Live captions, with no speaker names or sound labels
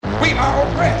are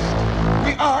oppressed.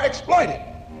 We are exploited.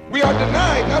 We are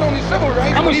denied not only civil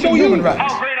rights, but even human rights.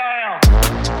 How great I am.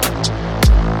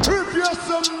 If you're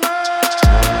some man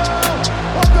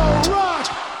of the rock,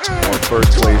 You want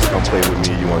first place, come play with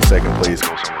me. You want second place,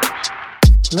 go somewhere else.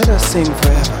 Let us sing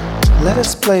forever. Let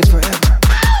us play forever.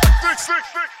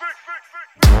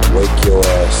 Wake your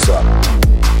ass up.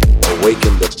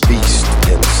 Awaken the beast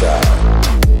inside.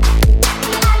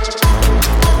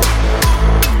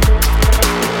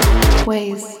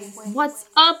 Ways. What's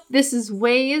up? This is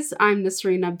Ways. I'm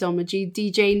Nasreen Abdelmajid,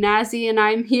 DJ Nazi, and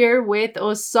I'm here with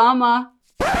Osama.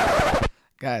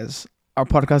 Guys, our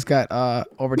podcast got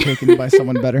overtaken by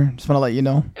someone better. Just want to let you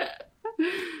know.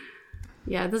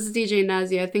 Yeah, this is DJ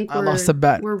Nazi. I think I lost a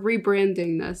bet. We're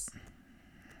rebranding this.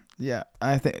 Yeah,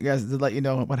 I think, guys, to let you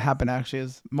know what happened actually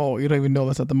is, Mo, you don't even know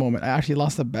this at the moment. I actually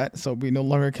lost a bet, so we no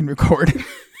longer can record.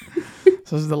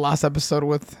 So this is the last episode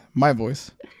with my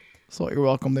voice. So you're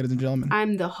welcome, ladies and gentlemen.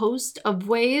 I'm the host of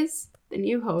Ways, the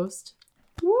new host.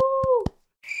 Woo!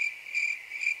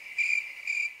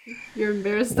 You're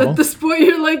embarrassed at this point.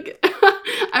 You're like,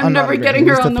 I'm never getting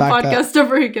her on the podcast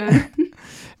ever again.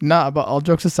 Nah, but all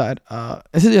jokes aside,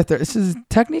 this is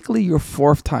technically your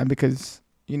fourth time because,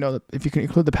 you know, if you can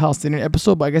include the Palestinian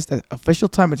episode, but I guess the official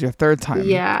time is your third time.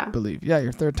 Yeah. I believe. Yeah,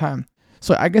 your third time.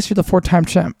 So I guess you're the four-time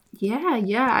champ. Yeah.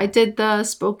 I did the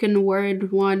spoken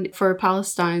word one for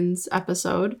Palestine's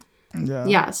episode.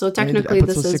 Yeah, so technically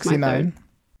this is 69. My third.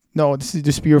 No, this is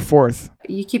just your fourth.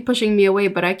 You keep pushing me away,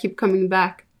 but I keep coming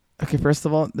back. Okay, first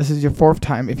of all, this is your fourth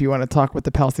time if you want to talk about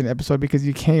the Palestinian episode because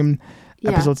you came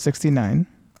episode 69.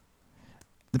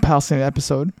 The Palestinian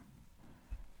episode.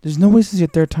 There's no way this is your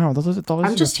third time.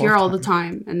 I'm just here all the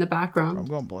time in the background. I'm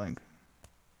going blank.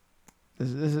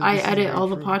 I edit all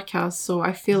the podcasts, so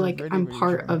I feel like I'm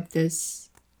part of this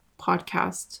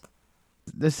podcast.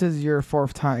 This is your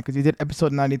fourth time because you did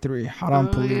episode 93, Haram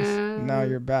Police. Yeah. Now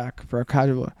you're back for a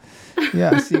casual.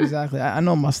 Yeah, see, exactly. I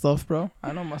know my stuff, bro.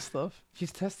 I know my stuff.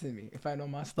 She's testing me if I know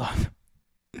my stuff.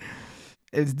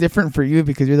 It's different for you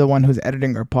because you're the one who's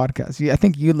editing our podcast. I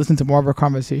think you listen to more of our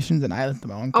conversations than I listen to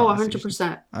my own conversations.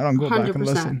 100%. I don't go 100%. Back and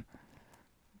listen.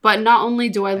 But not only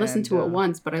do I listen to it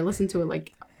once, but I listen to it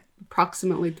like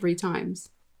approximately 3 times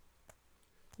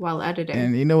while editing.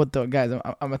 And you know what though, guys, I'm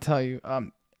going to tell you,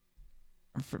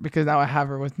 because now I have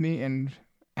her with me and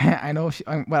I know what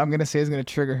I'm going to say is going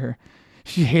to trigger her.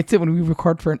 She hates it when we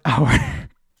record for an hour.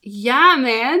 Yeah,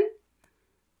 man.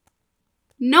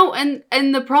 No, and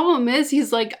the problem is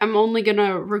he's like, I'm only going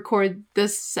to record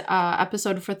this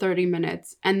episode for 30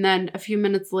 minutes. And then a few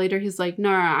minutes later, he's like, no,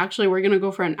 actually, we're going to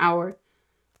go for an hour.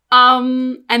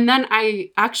 And then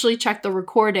I actually checked the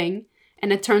recording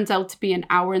and it turns out to be an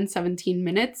hour and 17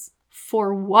 minutes.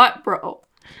 For what, bro?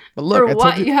 But look, for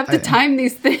what? You have to time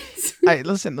these things.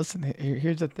 Listen.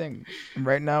 Here's the thing.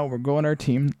 Right now, we're going our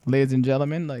team. Ladies and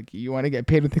gentlemen, like, you want to get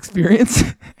paid with experience?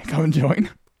 Come and join.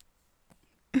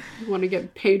 You want to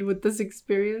get paid with this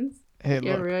experience? Hey,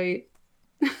 yeah, look. Right.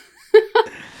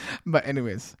 But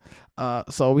anyways,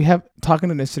 so we have talking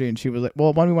to Nisri and she was like,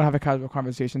 well, one, we want to have a casual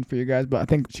conversation for you guys, but I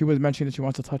think she was mentioning that she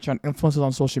wants to touch on influences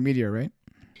on social media, right?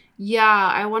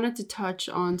 Yeah, I wanted to touch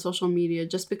on social media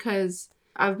just because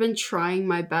I've been trying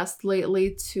my best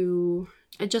lately to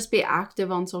just be active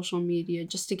on social media,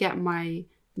 just to get my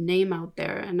name out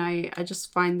there. And I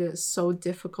just find it so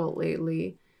difficult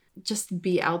lately. Just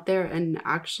be out there and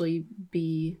actually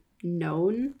be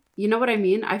known. You know what I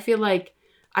mean? I feel like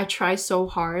I try so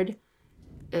hard.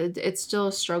 It's still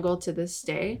a struggle to this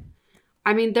day.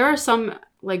 I mean, there are some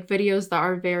like videos that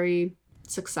are very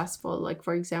successful. Like,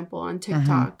 for example, on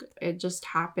TikTok, it just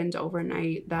happened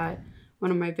overnight that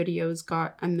one of my videos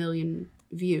got 1 million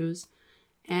views.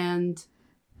 And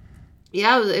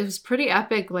yeah, it was pretty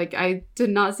epic. Like, I did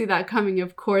not see that coming.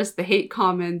 Of course, the hate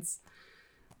comments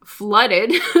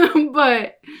flooded,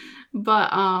 but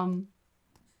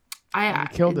I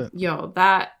killed it. Yo,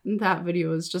 that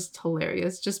video was just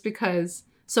hilarious. Just because,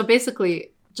 so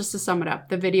basically, just to sum it up,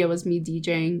 the video was me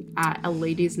DJing at a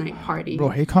ladies' night party. Bro,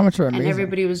 hate comments are amazing. And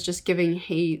everybody was just giving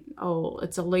hate. Oh,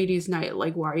 it's a ladies' night.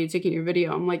 Like, why are you taking a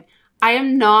video? I'm like, I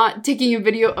am not taking a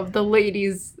video of the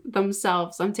ladies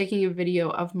themselves. I'm taking a video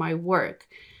of my work.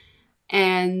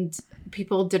 And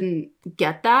people didn't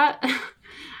get that.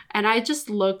 And I just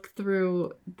look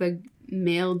through the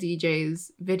male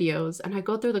DJs' videos and I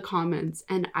go through the comments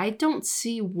and I don't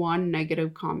see one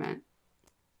negative comment.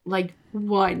 Like,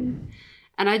 one.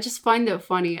 And I just find it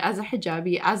funny. As a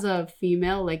hijabi, as a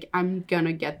female, like, I'm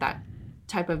gonna get that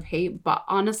type of hate. But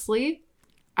honestly,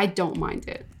 I don't mind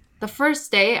it. The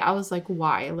first day, I was like,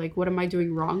 why? Like, what am I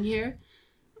doing wrong here?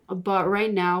 But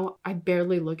right now, I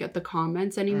barely look at the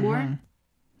comments anymore.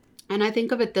 And I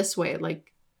think of it this way,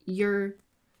 like you're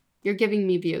giving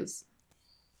me views.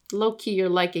 Low key, you're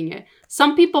liking it.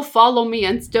 Some people follow me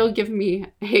and still give me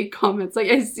hate comments. Like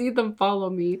I see them follow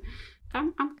me.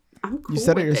 I'm cool. You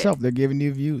said it with yourself. They're giving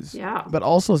you views. Yeah. But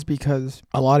also it's because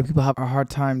a lot of people have a hard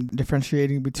time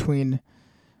differentiating between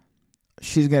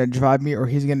she's gonna drive me or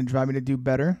he's gonna drive me to do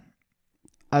better,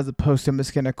 as opposed to I'm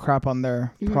just gonna crap on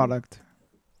their product,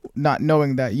 not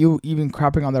knowing that you even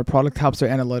crapping on their product helps their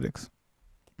analytics.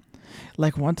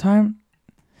 Like one time,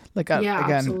 like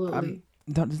absolutely.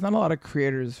 There's not a lot of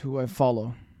creators who I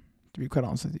follow, to be quite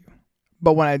honest with you.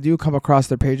 But when I do come across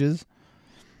their pages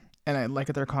and I like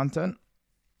their content,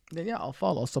 then yeah, I'll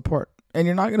follow, support. And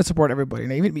you're not going to support everybody.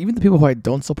 And even the people who I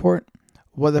don't support,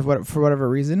 for whatever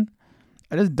reason,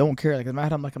 I just don't care. Like in my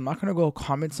head, I'm not going to go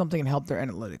comment something and help their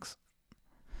analytics.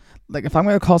 Like if I'm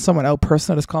going to call someone out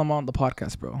personally, I'll just call them on the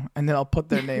podcast, bro. And then I'll put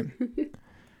their name.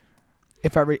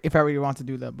 if I really want to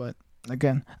do that. But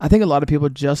again, I think a lot of people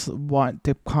just want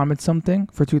to comment something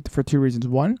for two reasons.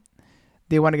 One,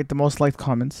 they want to get the most liked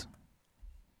comments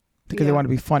because they want to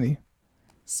be funny.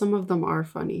 Some of them are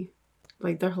funny.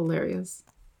 Like they're hilarious.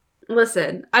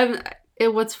 Listen,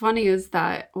 what's funny is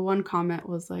that one comment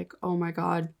was like, "Oh my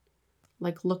god,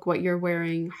 like look what you're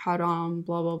wearing, haram,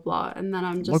 blah blah blah." And then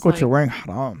I'm just look what you're wearing,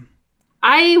 haram.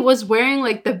 I was wearing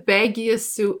like the baggiest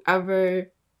suit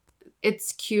ever.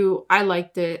 It's cute. I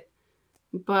liked it.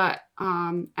 But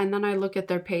and then I look at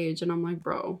their page and I'm like,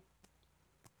 bro,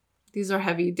 these are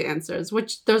heavy dancers,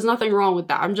 which there's nothing wrong with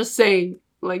that. I'm just saying,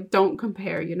 like, don't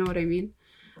compare. You know what I mean?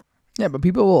 Yeah, but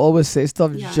people will always say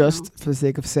stuff just for the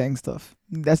sake of saying stuff.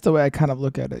 That's the way I kind of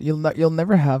look at it. You'll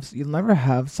never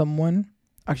have someone.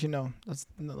 Actually, no. Let's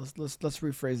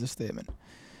rephrase the statement.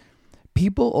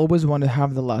 People always want to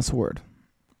have the last word.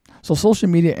 So social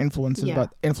media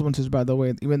influencers, by the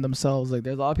way, even themselves, like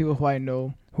there's a lot of people who I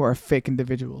know who are fake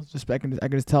individuals. I can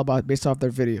just tell based off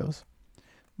their videos.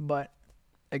 But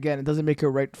again, it doesn't make it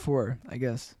right for, I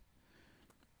guess,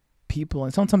 people.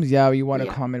 And sometimes, you want to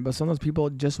comment, but sometimes people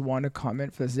just want to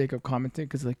comment for the sake of commenting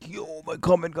because like, yo, my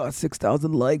comment got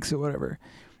 6,000 likes or whatever.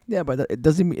 Yeah, but it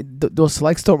doesn't mean those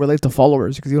likes don't relate to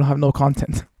followers because you don't have no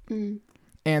content.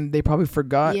 And they probably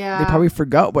forgot. Yeah. They probably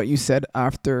forgot what you said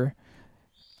after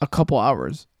a couple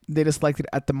hours. They just liked it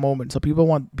at the moment. So people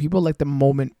like the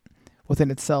moment within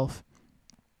itself,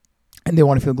 and they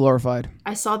want to feel glorified.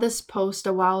 I saw this post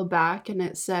a while back, and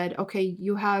it said, "Okay,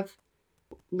 you have,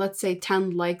 let's say,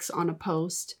 10 likes on a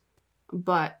post,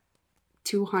 but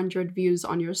 200 views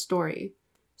on your story.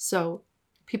 So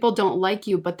people don't like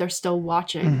you, but they're still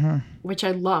watching," which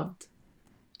I loved.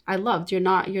 You're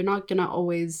not gonna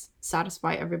always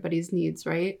satisfy everybody's needs,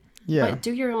 right? Yeah. But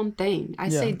do your own thing. I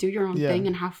say do your own thing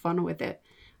and have fun with it.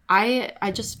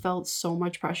 I just felt so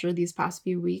much pressure these past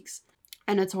few weeks,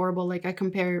 and it's horrible. Like I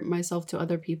compare myself to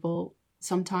other people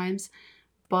sometimes,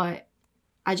 but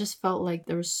I just felt like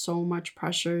there was so much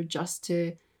pressure just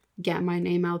to get my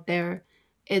name out there.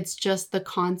 It's just the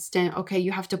constant, okay,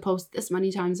 you have to post this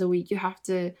many times a week. You have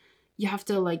to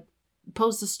like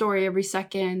post a story every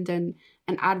second and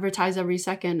advertise every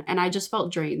second. And I just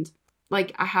felt drained.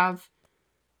 Like I have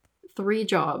 3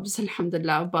 jobs,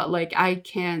 alhamdulillah, but like I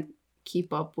can't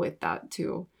keep up with that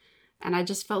too. And I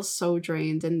just felt so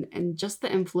drained, and just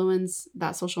the influence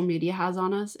that social media has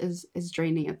on us is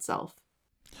draining itself.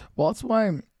 Well, that's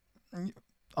why,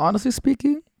 honestly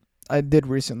speaking, I did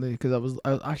recently, because I was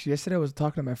actually yesterday I was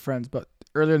talking to my friends, but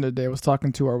earlier in the day I was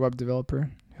talking to our web developer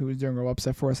who was doing our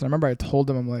website for us, and I remember I told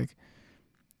him, I'm like,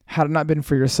 had it not been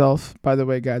for yourself, by the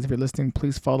way, guys, if you're listening,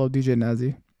 please follow DJ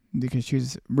Nazi, because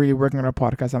she's really working on our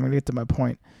podcast. I'm going to get to my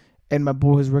point. And my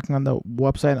boy is working on the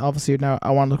website. And obviously now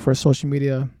I want to look for a social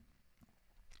media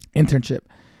internship.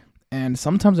 And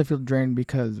sometimes I feel drained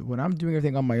because when I'm doing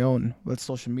everything on my own with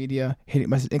social media, hitting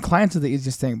messages, and clients is the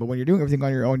easiest thing. But when you're doing everything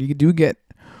on your own, you do get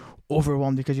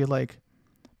overwhelmed because you're like,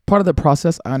 part of the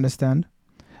process, I understand.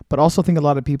 But also think a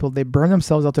lot of people, they burn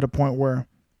themselves out to the point where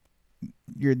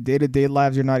your day-to-day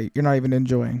lives you're not even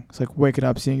enjoying. It's like waking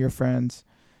up, seeing your friends,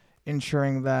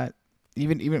 ensuring that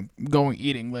even going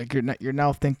eating, like you're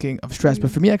now thinking of stress. But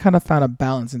for me, I kind of found a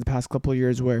balance in the past couple of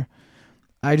years where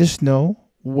I just know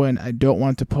when I don't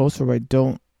want to post or I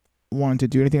don't want to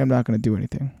do anything, I'm not going to do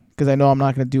anything because I know I'm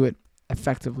not going to do it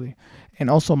effectively. And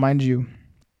also mind you,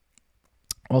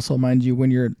 when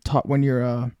you're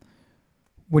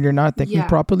not thinking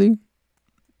properly,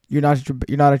 you're not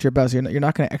at your best. You're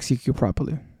not going to execute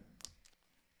properly.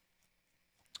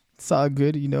 It's all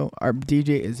good, our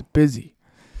DJ is busy.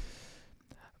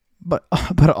 But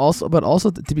also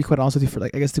to be quite honest with you, for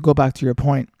like, I guess to go back to your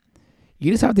point,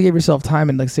 you just have to give yourself time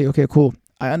and like say, okay, cool,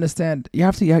 I understand. You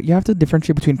have to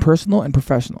differentiate between personal and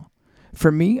professional.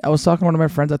 For me, I was talking to one of my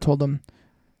friends. I told them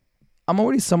I'm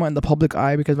already somewhat in the public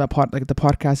eye because the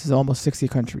podcast is almost 60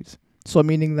 countries. So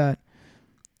meaning that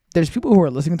there's people who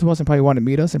are listening to us and probably want to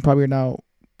meet us and probably are now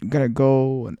gonna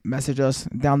go and message us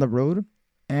down the road,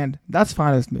 and that's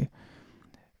fine with me.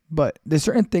 But there's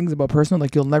certain things about personal,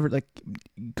 like you'll never, like,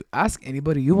 ask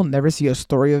anybody, you will never see a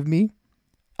story of me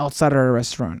outside of a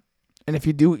restaurant. And if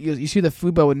you do, you see the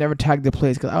food, but I would never tag the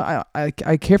place because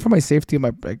I care for my safety and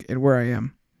and where I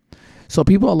am. So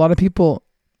a lot of people.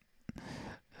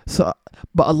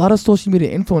 But a lot of social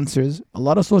media influencers,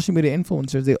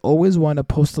 they always want to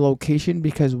post the location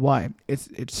because why?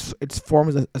 It's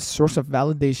formed as a source of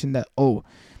validation that, oh,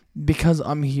 because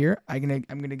I'm here, I'm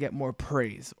gonna get more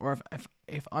praise. Or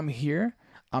if I'm here,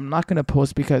 I'm not gonna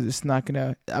post because I'm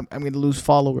gonna lose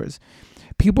followers.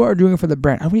 People are doing it for the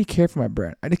brand. I don't really care for my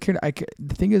brand. I just care.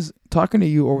 The thing is, talking to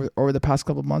you over the past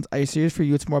couple of months, I serious for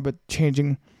you. It's more about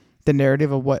changing the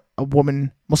narrative of what a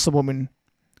Muslim woman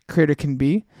creator can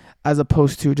be, as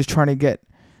opposed to just trying to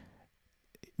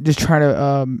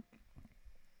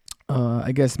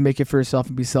I guess make it for yourself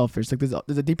and be selfish. Like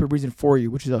there's a deeper reason for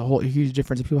you, which is a huge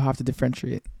difference. People have to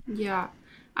differentiate. Yeah,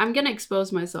 I'm gonna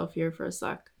expose myself here for a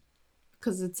sec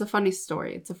because it's a funny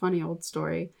story. It's a funny old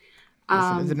story.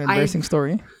 Is it an embarrassing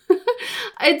story?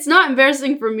 It's not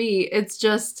embarrassing for me. It's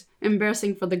just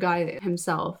embarrassing for the guy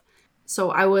himself. So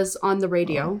I was on the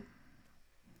radio.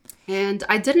 And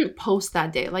I didn't post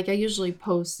that day. Like I usually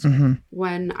post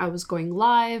when I was going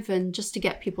live and just to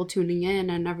get people tuning in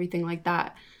and everything like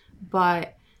that.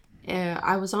 But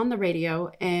I was on the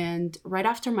radio, and right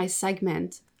after my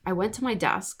segment, I went to my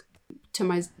desk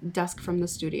from the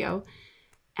studio,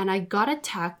 and I got a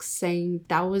text saying,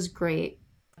 "That was great.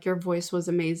 Your voice was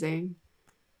amazing.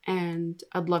 And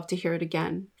I'd love to hear it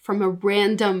again," from a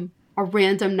random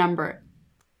number.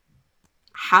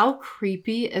 How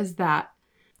creepy is that?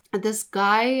 This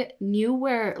guy knew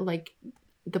where, like,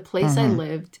 the place I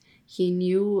lived. He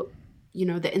knew,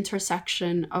 the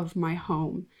intersection of my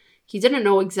home. He didn't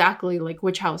know exactly, like,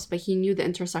 which house, but he knew the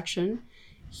intersection.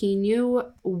 He knew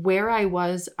where I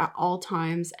was at all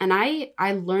times. And I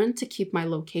learned to keep my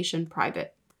location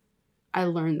private. I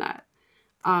learned that.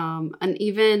 And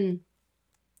even,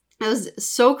 it was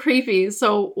so creepy.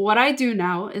 So what I do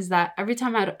now is that every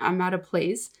time I'm at a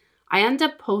place, I end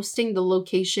up posting the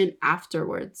location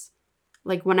afterwards,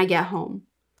 like when I get home.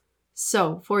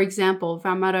 So, for example, if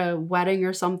I'm at a wedding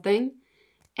or something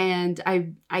and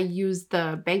I use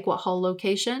the banquet hall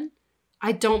location,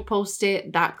 I don't post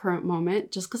it that current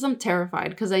moment just because I'm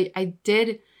terrified. Because I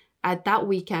did, at that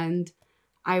weekend,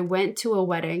 I went to a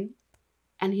wedding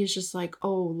and he's just like,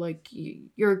 "Oh, like,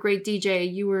 you're a great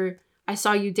DJ. I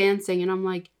saw you dancing." And I'm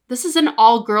like, this is an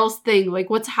all girls thing. Like,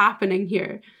 what's happening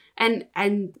here? And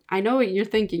I know what you're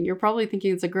thinking. You're probably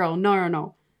thinking it's a girl.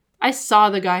 No. I saw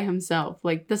the guy himself.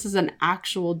 Like, this is an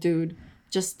actual dude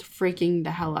just freaking the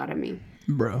hell out of me.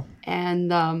 Bro.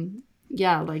 And,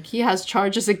 yeah, like, he has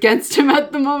charges against him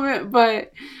at the moment.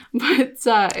 But it's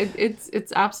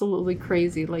absolutely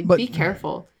crazy. Like, be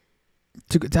careful.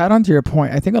 To add on to your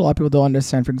point, I think a lot of people don't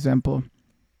understand, for example,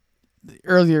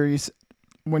 earlier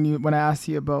when I asked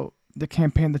you about the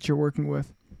campaign that you're working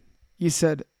with, you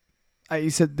said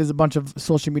there's a bunch of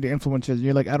social media influencers.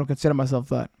 You're like, I don't consider myself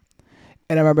that.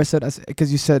 And I remember I said,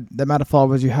 because you said the amount of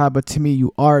followers you have, but to me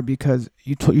you are, because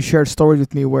you shared stories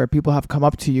with me where people have come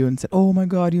up to you and said, "Oh my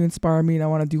God, you inspire me and I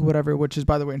want to do whatever," which is,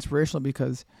 by the way, inspirational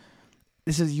because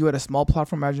this is you at a small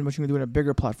platform. Imagine what you can do in a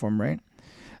bigger platform, right?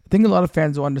 I think a lot of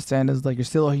fans don't understand is, like, you're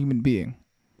still a human being.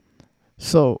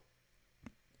 So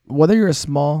whether you're a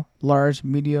small, large,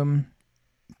 medium,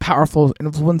 powerful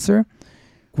influencer,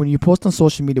 when you post on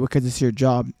social media because it's your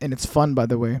job and it's fun, by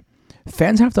the way,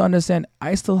 fans have to understand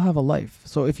I still have a life.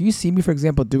 So if you see me, for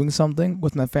example, doing something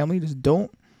with my family, just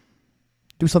don't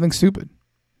do something stupid.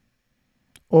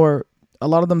 Or a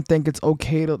lot of them think it's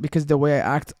okay because the way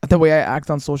I act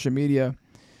on social media.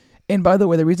 And by the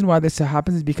way, the reason why this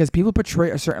happens is because people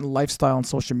portray a certain lifestyle on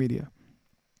social media.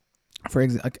 For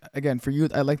you,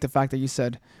 I like the fact that you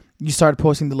said you started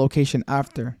posting the location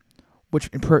after, which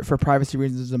for privacy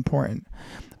reasons is important.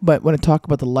 But when I talk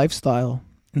about the lifestyle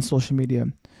in social media,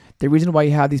 the reason why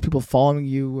you have these people following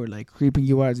you or like creeping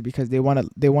you out is because they want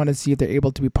to see if they're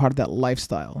able to be part of that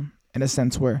lifestyle, in a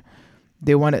sense where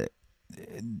they want to.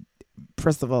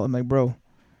 First of all, I'm like, bro,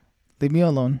 leave me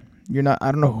alone.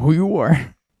 I don't know who you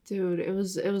are. Dude, it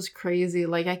was crazy.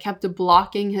 Like, I kept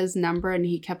blocking his number and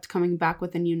he kept coming back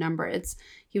with a new number.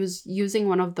 He was using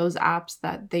one of those apps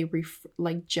that they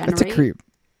generate. That's a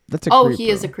creep. He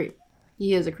is a creep.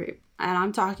 He is a creep. And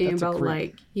I'm talking about,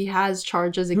 like, he has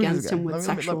charges against him with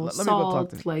sexual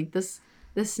assault. Like, this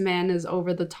man is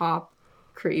over the top.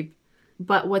 creep.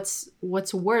 But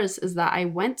what's worse is that I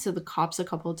went to the cops a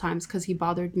couple of times because he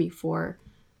bothered me for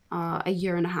a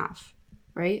year and a half,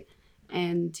 right?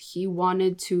 And he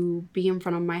wanted to be in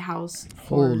front of my house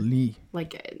for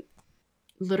like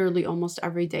literally almost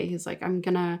every day. He's like, I'm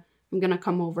gonna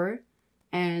come over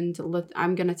and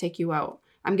I'm gonna take you out.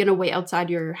 I'm gonna wait outside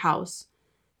your house,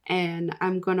 and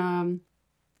I'm gonna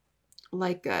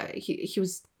like he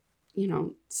was, you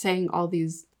know, saying all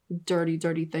these dirty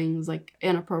things, like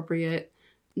inappropriate,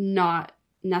 not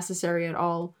necessary at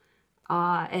all.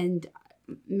 And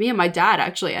me and my dad,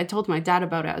 actually, I told my dad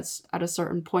about it at a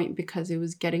certain point because it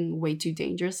was getting way too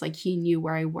dangerous. Like, he knew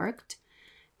where I worked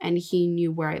and he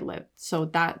knew where I lived. So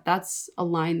that's a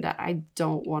line that I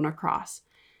don't want to cross.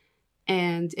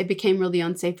 And it became really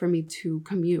unsafe for me to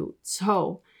commute.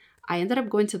 So I ended up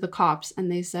going to the cops,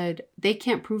 and they said they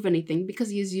can't prove anything because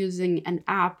he's using an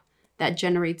app that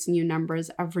generates new numbers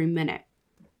every minute.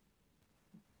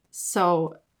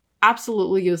 So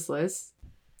absolutely useless.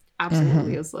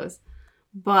 Absolutely useless.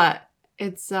 But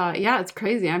it's it's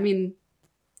crazy. I mean,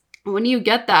 when you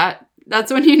get that,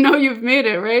 that's when you know you've made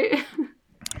it, right?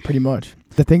 Pretty much.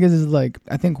 The thing is like,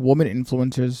 I think women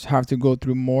influencers have to go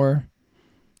through more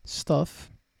stuff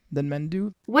than men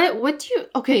do. What do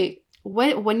you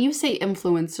when you say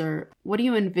influencer, what do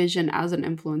you envision as an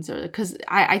influencer? Because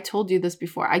I told you this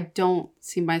before, I don't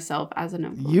see myself as an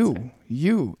influencer.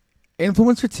 You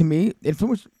influencer, to me,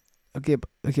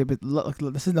 okay, but look,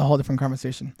 this is a whole different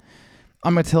conversation.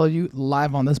 I'm gonna tell you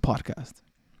live on this podcast.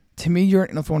 To me, you're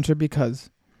an influencer because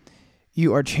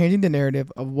you are changing the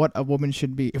narrative of what a woman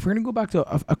should be. If we're gonna go back to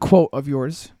a quote of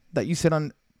yours that you said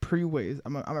on Pre-Ways,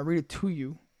 I'm gonna read it to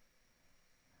you.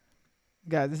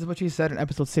 Guys, this is what you said in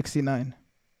episode 69.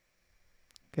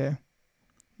 Okay.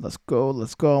 Let's go.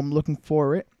 I'm looking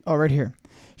for it. Oh, right here.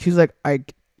 She's like,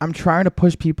 I'm trying to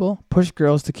push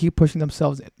girls to keep pushing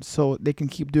themselves so they can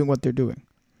keep doing what they're doing.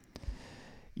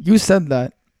 You said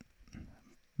that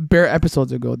bare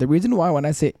episodes ago. The reason why when I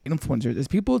say influencers is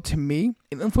people, to me,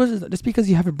 influencers, just because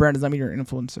you have a brand does not mean you're an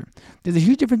influencer. There's a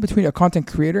huge difference between a content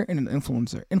creator and an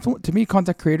influencer. To me,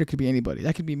 content creator could be anybody.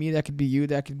 That could be me, that could be you,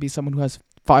 that could be someone who has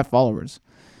 5 followers.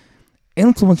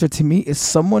 Influencer to me is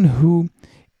someone who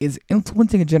is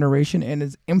influencing a generation and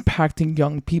is impacting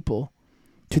young people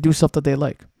to do stuff that they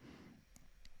like.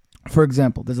 For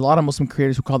example, there's a lot of Muslim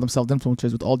creators who call themselves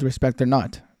influencers. With all due respect, they're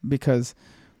not, because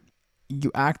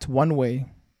you act one way.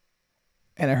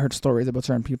 And I heard stories about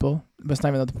certain people, but it's not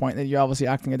even at the point that you're obviously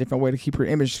acting a different way to keep your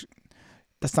image.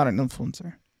 That's not an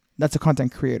influencer. That's a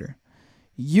content creator.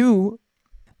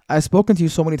 I've spoken to you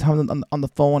so many times on the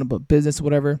phone about business,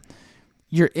 whatever.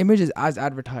 Your image is as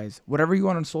advertised. Whatever you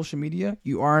want on social media,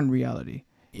 you are in reality.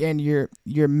 And your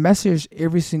message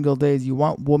every single day is you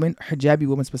want women, hijabi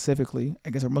women specifically,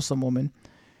 I guess, or Muslim women,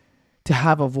 to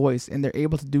have a voice, and they're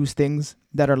able to do things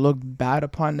that are looked bad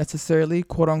upon necessarily,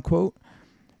 quote unquote,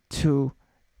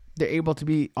 they're able to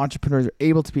be entrepreneurs, they're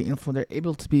able to be influencers, they're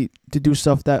able to do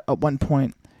stuff that at one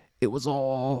point it was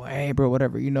all, hey bro,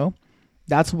 whatever, you know?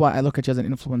 That's why I look at you as an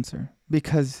influencer,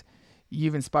 because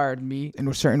you've inspired me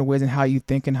in certain ways in how you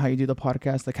think and how you do the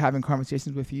podcast, like having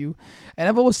conversations with you. And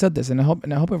I've always said this, and I hope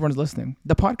everyone's listening.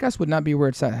 The podcast would not be where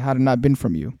it's at had it not been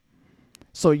from you.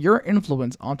 So your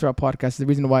influence onto our podcast is the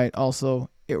reason why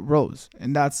it rose,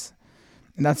 and that's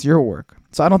your work.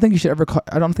 So I don't think you should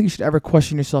ever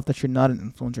question yourself that you're not an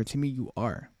influencer. To me, you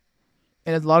are.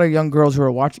 And there's a lot of young girls who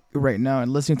are watching right now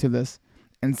and listening to this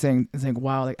and saying,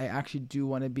 wow, like I actually do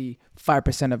want to be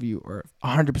 5% of you, or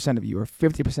 100% of you, or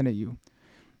 50% of you.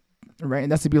 Right?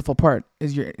 And that's the beautiful part,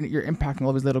 is you're impacting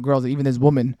all these little girls, even this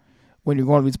woman, when you're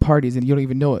going to these parties and you don't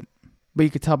even know it, but you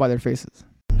could tell by their faces.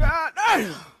 God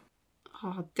damn.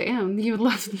 Oh damn, you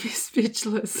left me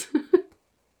speechless.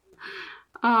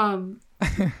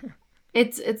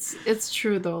 It's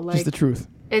true though. Like, just the truth.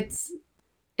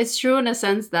 It's true in a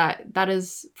sense that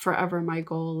is forever my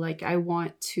goal. Like, I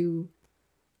want to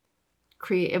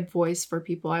create a voice for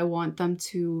people. I want them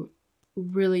to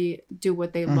really do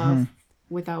what they love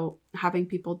without having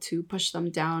people to push them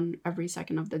down every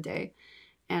second of the day.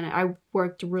 And I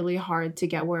worked really hard to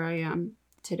get where I am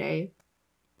today.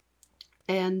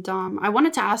 And I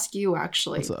wanted to ask you,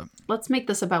 actually, let's make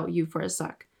this about you for a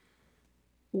sec.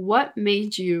 What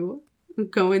made you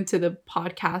go into the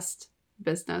podcast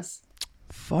business?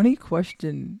 Funny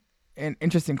question and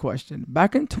interesting question.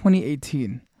 Back in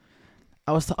 2018,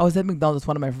 I was at McDonald's with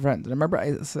one of my friends. And I remember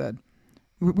I said,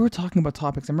 we were talking about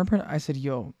topics. I remember I said,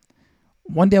 yo,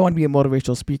 one day I want to be a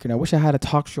motivational speaker. And I wish I had a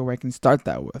talk show where I can start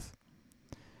that with.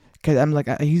 Because I'm like,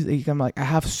 I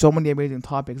have so many amazing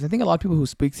topics. I think a lot of people who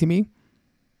speak to me,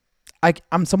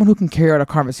 I'm someone who can carry out a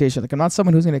conversation. Like, I'm not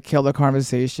someone who's going to kill the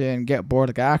conversation, get bored.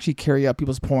 Like, I actually carry out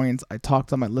people's points. I talk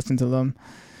to them. I listen to them.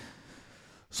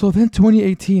 So then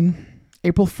 2018,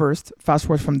 April 1st, fast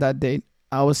forward from that date,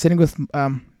 I was sitting with,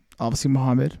 obviously,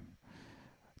 Mohammed,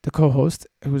 the co-host,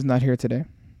 who's not here today.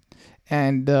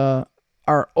 And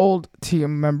our old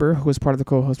team member, who was part of the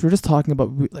co-host, we were just talking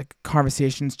about, like,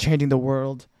 conversations, changing the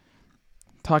world,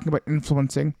 talking about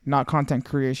influencing, not content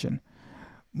creation.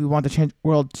 We want to change the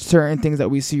world, certain things that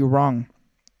we see wrong.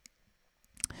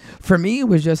 For me, it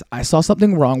was just, I saw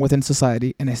something wrong within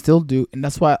society, and I still do, and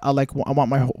that's why I want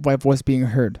my voice being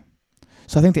heard.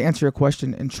 So I think to answer your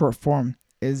question in short form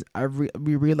is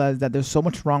we realize that there's so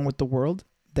much wrong with the world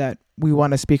that we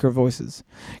want to speak our voices.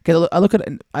 Because I look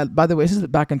at, by the way, this is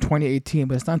back in 2018,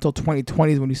 but it's not until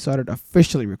 2020 when we started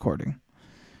officially recording.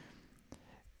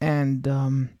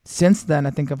 And since then, I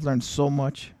think I've learned so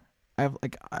much.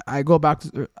 I go back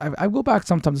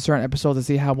sometimes to certain episodes to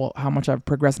see how much I've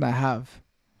progressed, and I have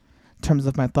in terms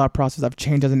of my thought process. I've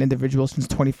changed as an individual since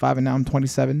 25, and now I'm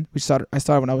 27. I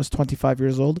started when I was 25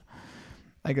 years old.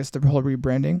 I guess the whole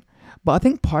rebranding, but I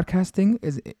think podcasting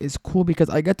is cool because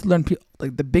I get to learn people.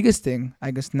 Like, the biggest thing,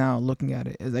 I guess, now looking at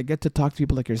it, is I get to talk to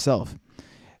people like yourself,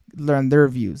 learn their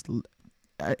views,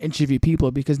 interview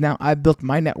people, because now I've built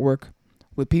my network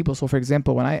with people. So, for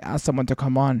example, when I ask someone to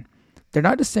come on, they're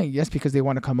not just saying yes because they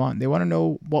want to come on. They want to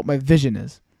know what my vision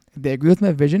is. If they agree with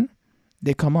my vision,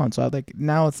 they come on. So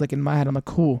now it's like in my head, I'm like,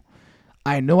 cool.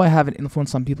 I know I have an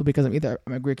influence on people because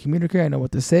I'm a great communicator. I know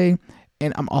what to say,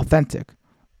 and I'm authentic.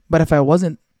 But if I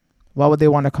wasn't, why would they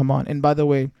want to come on? And by the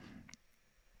way,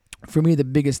 for me, the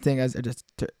biggest thing, as I just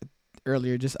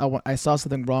earlier, I saw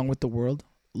something wrong with the world.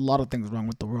 A lot of things wrong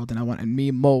with the world, and me,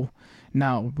 Mo,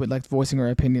 now with like voicing our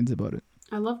opinions about it.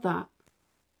 I love that.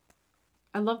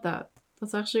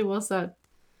 That's actually well said.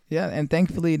 Yeah, and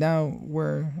thankfully now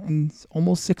we're in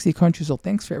almost 60 countries. So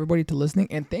thanks for everybody to listening,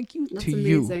 and thank you That's to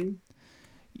amazing.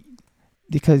 You,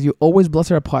 because you always bless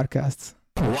our podcasts.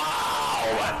 Wow.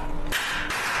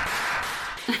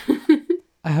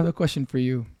 I have a question for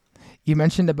you. You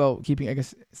mentioned about keeping, I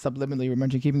guess subliminally, you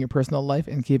mentioned keeping your personal life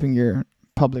and keeping your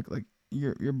public, like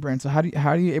your brand. So how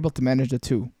are you able to manage the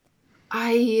two?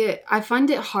 I find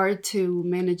it hard to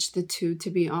manage the two, to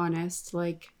be honest.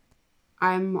 Like,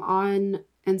 I'm on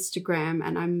Instagram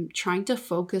and I'm trying to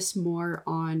focus more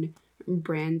on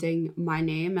branding my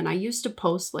name. And I used to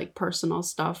post like personal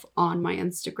stuff on my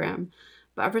Instagram.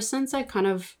 But ever since I kind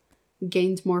of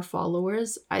gained more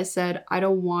followers, I said, I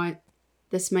don't want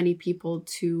this many people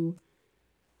to,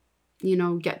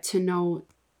 get to know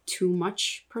too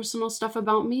much personal stuff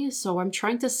about me. So I'm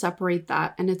trying to separate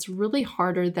that. And it's really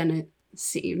harder than it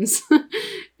seems.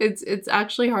 It's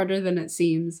actually harder than it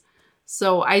seems.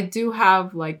 So I do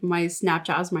have like my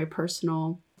Snapchat as my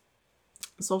personal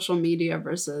social media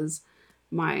versus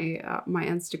my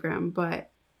Instagram. But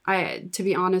to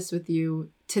be honest with you,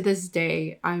 to this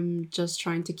day, I'm just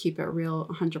trying to keep it real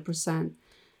 100%.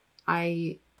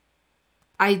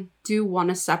 I do want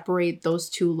to separate those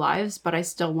two lives, but I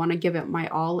still want to give it my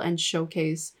all and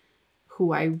showcase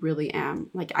who I really am.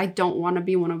 Like, I don't want to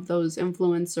be one of those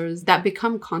influencers that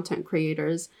become content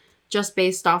creators just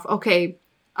based off, okay,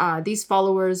 these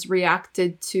followers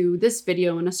reacted to this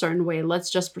video in a certain way. Let's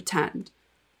just pretend.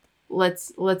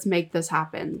 Let's make this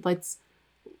happen. Let's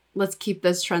keep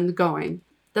this trend going.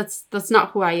 That's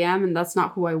not who I am, and that's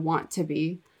not who I want to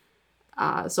be.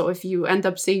 So if you end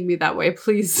up seeing me that way,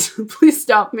 please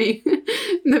stop me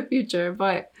in the future.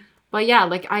 But yeah,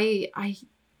 like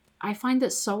I find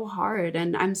it so hard,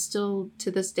 and I'm still to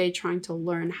this day trying to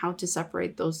learn how to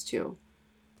separate those two.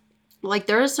 Like,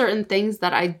 there are certain things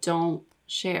that I don't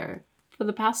share. For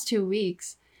the past 2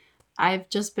 weeks, I've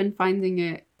just been finding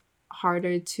it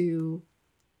harder to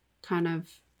kind of,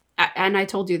 and I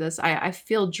told you this, I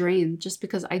feel drained just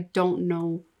because I don't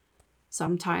know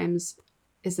sometimes,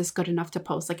 is this good enough to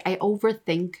post? Like, I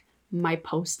overthink my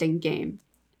posting game,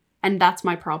 and that's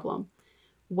my problem.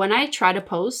 When I try to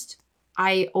post,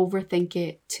 I overthink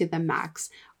it to the max.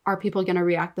 Are people going to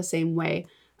react the same way?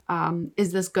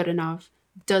 Is this good enough?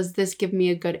 Does this give me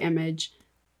a good image?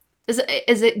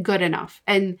 Is it good enough?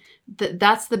 And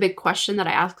that's the big question that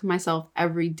I ask myself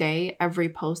every day, every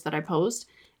post that I post.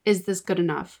 Is this good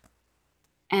enough?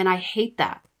 And I hate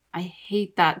that. I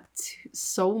hate that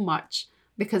so much,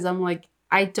 because I'm like,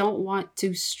 I don't want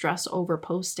to stress over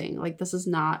posting. Like, this is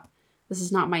not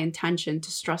my intention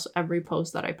to stress every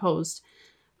post that I post.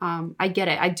 I get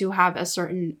it. I do have a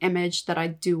certain image that I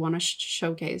do want to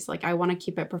showcase. Like, I want to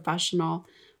keep it professional.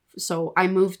 So I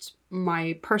moved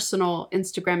my personal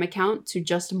Instagram account to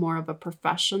just more of a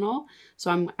professional.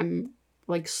 So I'm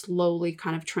like slowly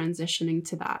kind of transitioning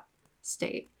to that.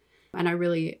 state. And I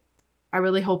really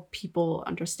hope people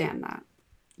understand that.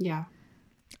 Yeah.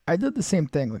 I did the same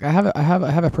thing. Like I have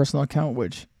a personal account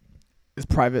which is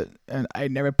private, and I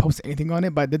never post anything on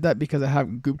it. But I did that because I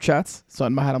have group chats. So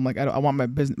in my head, I'm like, I want my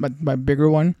business, my bigger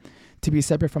one, to be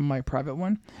separate from my private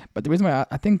one. But the reason why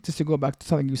I think, just to go back to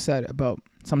something you said about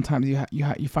sometimes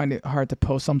you find it hard to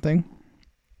post something.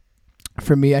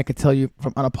 For me, I could tell you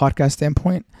from on a podcast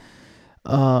standpoint,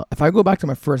 if I go back to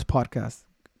my first podcast,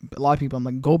 a lot of people, I'm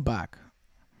like, go back.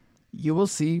 You will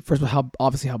see first of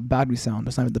all how bad we sound.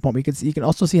 That's not even the point. You can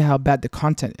also see how bad the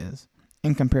content is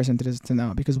in comparison to this to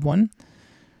now. Because one,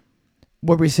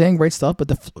 what we're saying, great stuff, but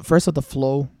the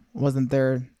flow wasn't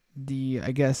there.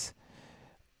 I guess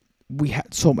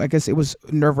it was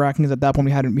nerve wracking at that point.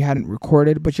 We hadn't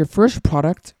recorded. But your first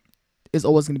product is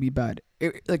always going to be bad.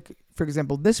 Like for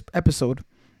example, this episode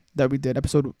that we did,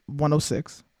 episode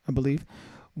 106, I believe,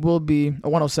 will be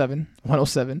 107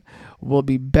 will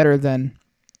be better than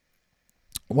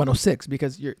 106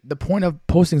 because the point of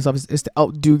posting stuff is to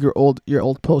outdo your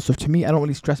old post. So to me, I don't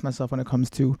really stress myself when it comes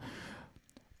to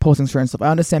posting certain stuff. I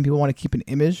understand people want to keep an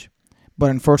image, but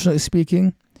unfortunately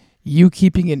speaking, you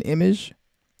keeping an image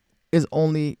is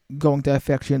only going to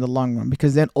affect you in the long run,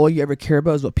 because then all you ever care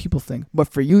about is what people think. But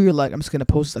for you, you're like, I'm just gonna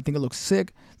post this. I think it looks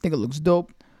sick, I think it looks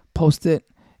dope, post it.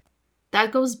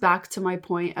 That goes back to my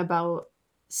point about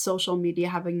social media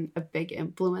having a big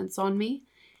influence on me.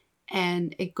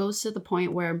 And it goes to the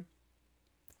point where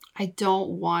I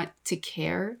don't want to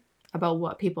care about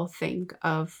what people think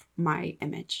of my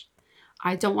image.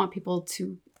 I don't want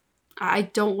to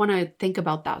think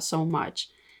about that so much.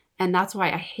 And that's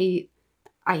why I hate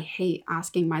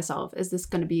asking myself, is this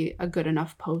going to be a good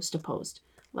enough post to post?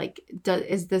 Like,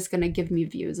 is this going to give me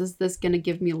views? Is this going to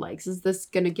give me likes? Is this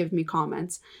going to give me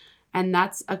comments? And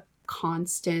that's a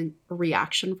constant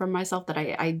reaction from myself that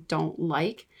I don't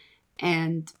like.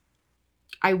 And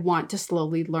I want to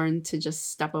slowly learn to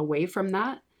just step away from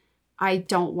that. I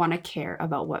don't want to care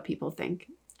about what people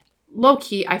think. Low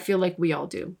key, I feel like we all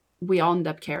do. We all end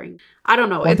up caring. I don't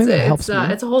know. Well, it's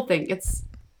a whole thing. It's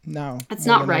not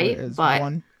right,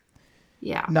 but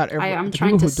yeah. I'm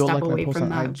trying to step away from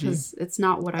that because it's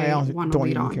not what I want to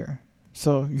lead on. Care.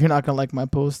 So you're not gonna like my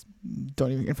post.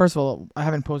 Don't even. And first of all, I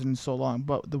haven't posted in so long.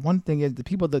 But the one thing is, the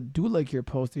people that do like your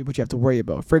post, what you have to worry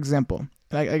about. For example,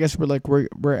 and I guess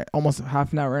we're almost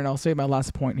half an hour in. I'll say my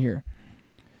last point here.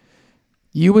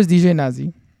 You as DJ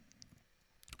Nazi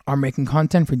are making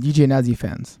content for DJ Nazi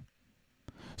fans.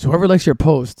 So whoever likes your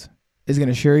post is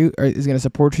gonna share you, or is gonna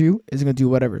support you, is gonna do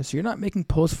whatever. So you're not making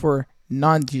posts for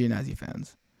non-DJ Nazi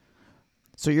fans.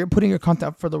 So you're putting your content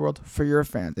up for the world for your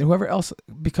fans. And whoever else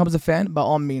becomes a fan, by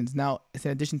all means, now it's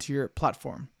in addition to your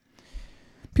platform.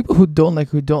 People who don't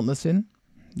listen,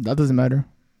 that doesn't matter.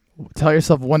 Tell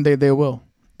yourself one day they will.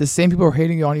 The same people who are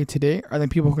hating on you today are the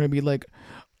people who are going to be like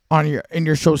in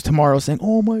your shows tomorrow saying,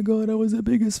 oh my God, I was the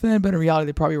biggest fan. But in reality,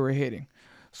 they probably were hating.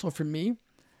 So for me,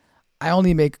 I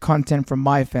only make content for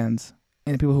my fans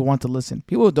and the people who want to listen.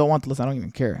 People who don't want to listen, I don't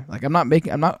even care. Like I'm not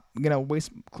gonna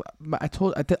waste.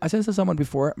 I said to someone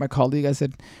before, my colleague, I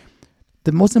said,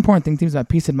 the most important thing to me is my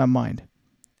peace in my mind.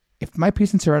 If my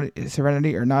peace and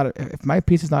serenity are not, if my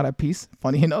peace is not at peace,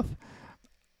 funny enough,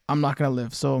 I'm not gonna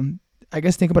live. So I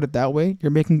guess think about it that way.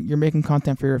 You're making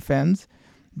content for your fans.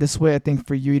 This way, I think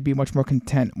for you, you'd be much more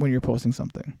content when you're posting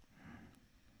something.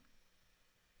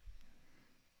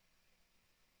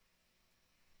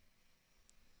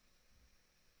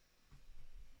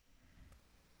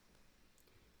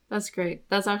 That's great.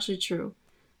 That's actually true.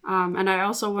 And I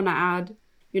also want to add,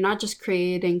 you're not just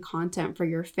creating content for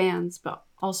your fans, but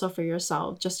also for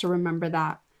yourself. Just to remember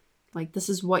that, like, this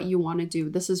is what you want to do.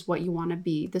 This is what you want to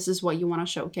be. This is what you want to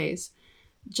showcase.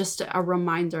 Just a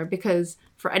reminder, because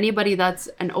for anybody that's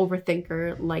an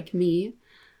overthinker like me,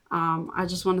 I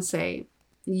just want to say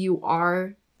you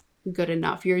are good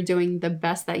enough. You're doing the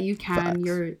best that you can.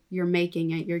 Facts. You're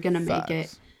making it. You're going to make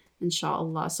it,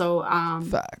 inshallah. So,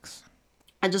 Facts.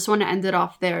 I just want to end it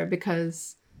off there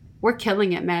because we're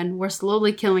killing it, man. We're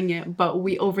slowly killing it, but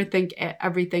we overthink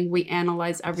everything. We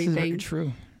analyze everything. This is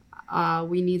very true.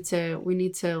 We need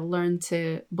to learn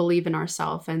to believe in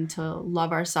ourselves and to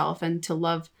love ourselves and to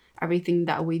love everything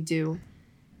that we do.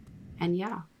 And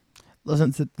yeah.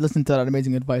 Listen to that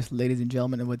amazing advice, ladies and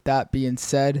gentlemen. And with that being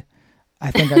said,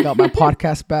 I think I got my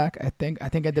podcast back. I think I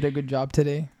did a good job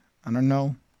today. I don't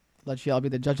know. Let y'all be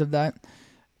the judge of that.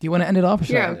 Do you want to end it off?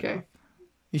 Yeah, okay.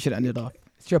 You should end it off.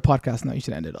 It's your podcast now. You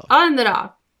should end it off. I'll end it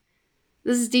off.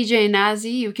 This is DJ Nazi.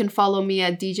 You can follow me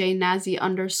at DJ Nazi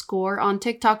 _ on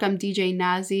TikTok. I'm DJ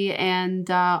Nazi, and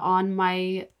on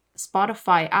my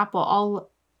Spotify, Apple,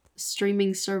 all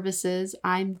streaming services.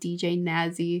 I'm DJ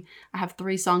Nazi. I have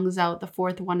 3 songs out. The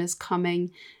 4th one is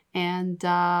coming. And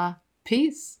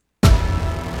peace.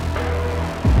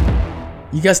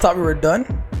 You guys thought we were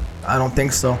done? I don't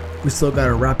think so. We still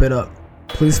gotta wrap it up.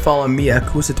 Please follow me at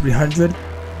Kusa300.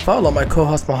 Follow my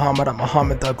co-host Muhammad at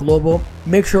Muhammad.global.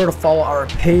 Make sure to follow our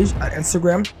page at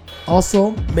Instagram.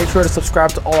 Also, make sure to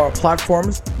subscribe to all our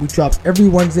platforms. We drop every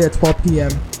Wednesday at 12 p.m.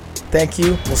 Thank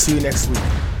you. We'll see you next week.